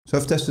So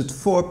I've tested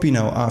 4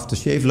 Pinaud After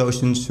Shave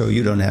Lotions, so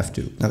you don't have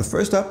to. Now the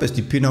first up is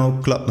the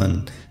Pinaud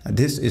Clubman.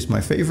 This is my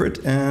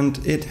favorite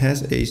and it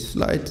has a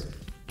slight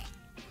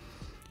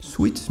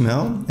sweet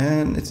smell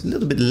and it's a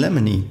little bit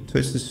lemony. So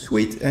it's a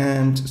sweet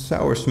and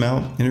sour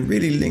smell and it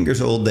really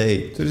lingers all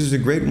day. So this is a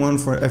great one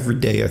for every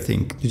day, I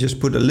think. You just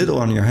put a little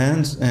on your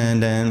hands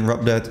and then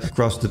rub that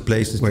across the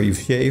places where you've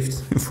shaved.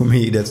 For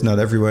me, that's not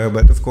everywhere,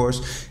 but of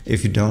course,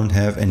 if you don't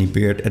have any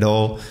beard at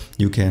all,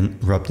 you can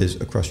rub this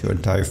across your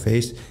entire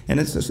face. And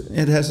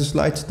it has a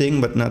slight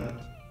sting, but not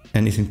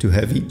anything too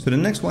heavy. So the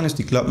next one is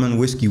the Clubman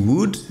Whiskey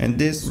Wood. And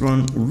this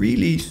one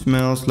really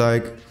smells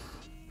like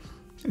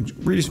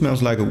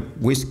a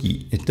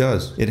whiskey. It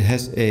does. It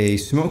has a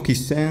smoky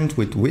scent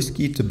with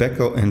whiskey,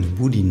 tobacco and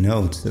woody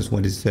notes. That's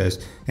what it says.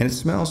 And it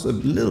smells a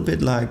little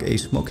bit like a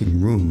smoking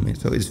room.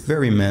 So it's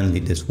very manly,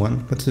 this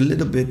one. But it's a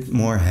little bit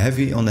more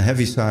heavy, on the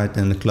heavy side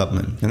than the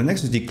Clubman. And the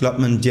next is the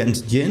Clubman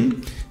Gents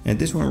Gin. And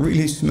this one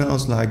really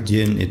smells like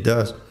gin. It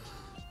does.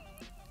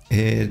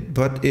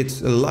 But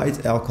it's a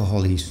light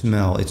alcohol-y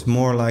smell. It's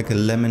more like a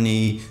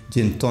lemony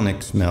gin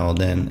tonic smell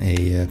than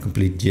a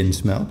complete gin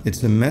smell.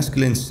 It's a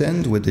masculine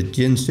scent with a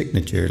gin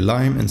signature,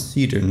 lime and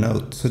cedar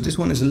note. So this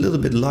one is a little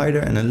bit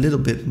lighter and a little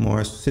bit more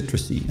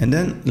citrusy. And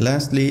then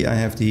lastly I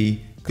have the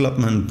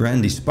Clubman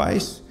Brandy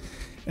Spice.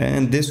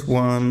 And this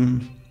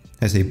one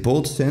has a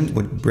bold scent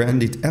with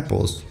brandied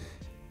apples,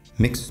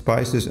 mixed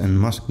spices and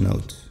musk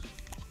notes.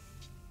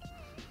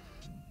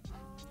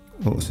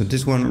 Oh, so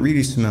this one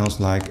really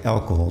smells like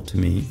alcohol to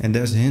me. And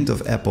there's a hint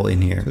of apple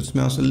in here. So it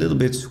smells a little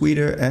bit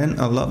sweeter and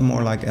a lot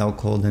more like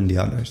alcohol than the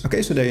others.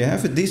 Okay, so there you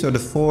have it. These are the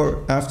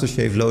 4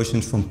 aftershave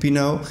lotions from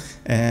Pinaud.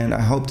 And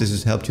I hope this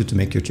has helped you to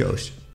make your choice.